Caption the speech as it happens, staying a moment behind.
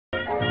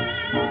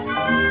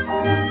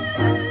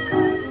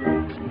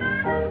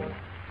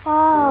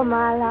All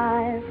my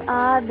life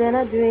I've been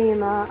a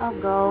dreamer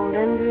of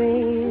golden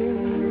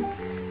dreams,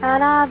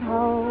 and I've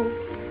hoped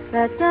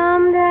that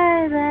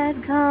someday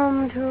they'd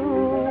come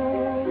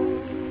true.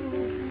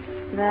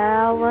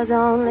 There was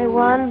only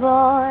one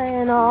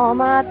boy in all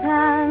my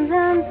plans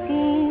and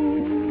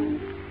schemes.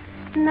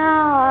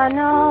 Now I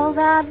know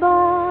that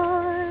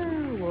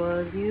boy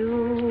was you.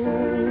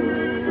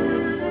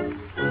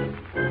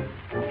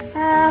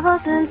 Ever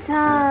since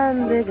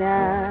time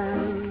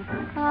began,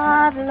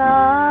 I've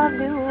loved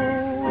you.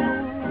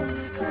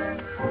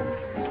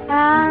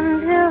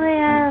 Until the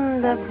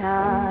end of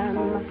time,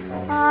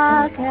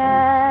 I'll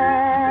care.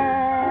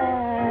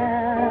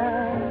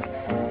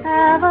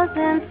 Ever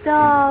since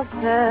stars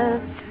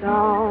first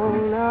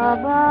shone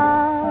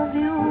above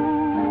you,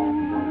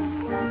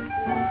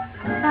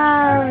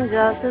 and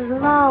just as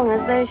long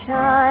as they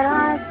shine,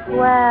 I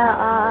swear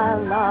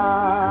I'll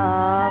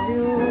love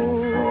you.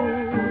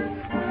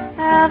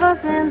 Ever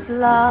since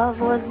love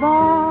was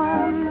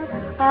born,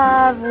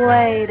 I've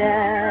waited,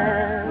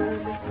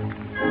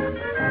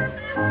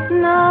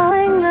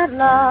 knowing that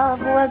love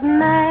was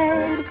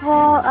made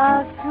for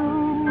us two.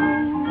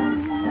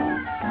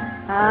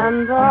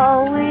 And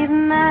though we've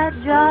met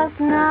just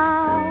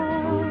now,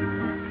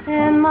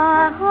 in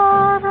my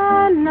heart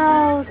I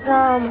know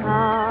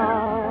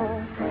somehow,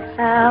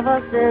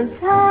 ever since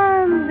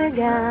time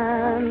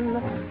began,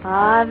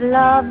 I've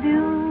loved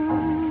you.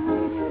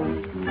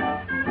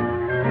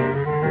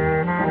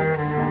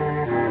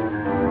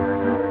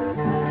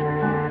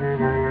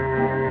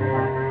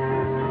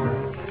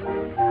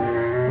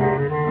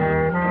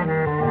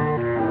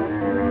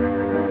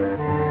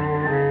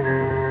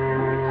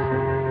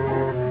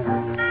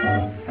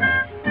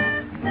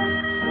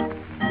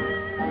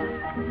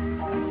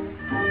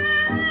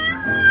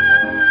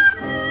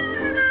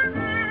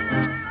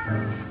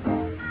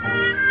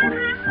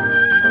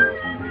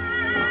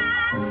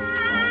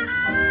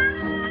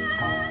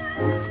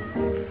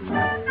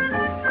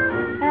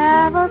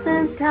 Ever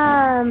since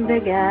time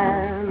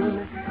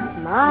began,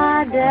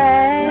 my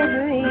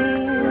daydreams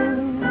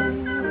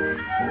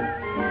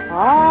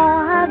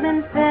all have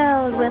been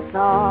filled with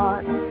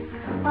thoughts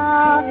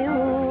of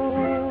you.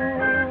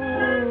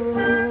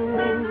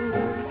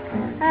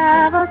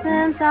 Ever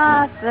since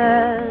I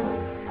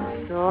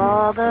first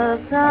saw the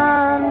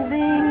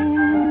sunbeams,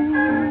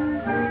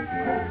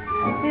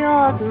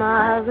 your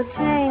smiles have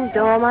changed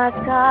all my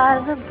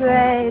skies of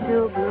gray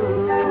to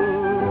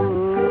blue.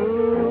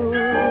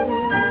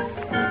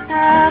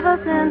 Ever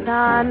since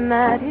I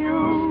met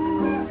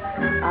you,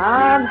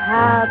 I'm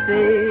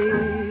happy.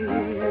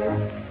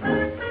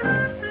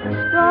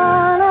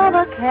 Gone all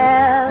the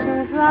cares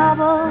and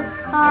troubles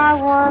I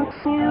once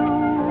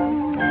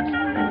knew.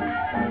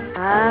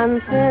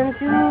 And since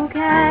you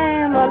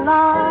came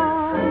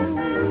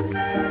along,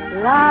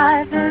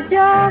 life is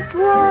just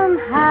one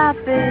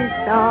happy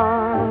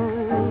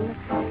song.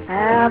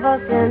 Ever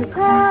since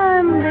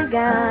time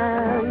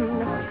began,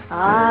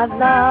 I've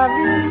loved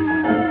you.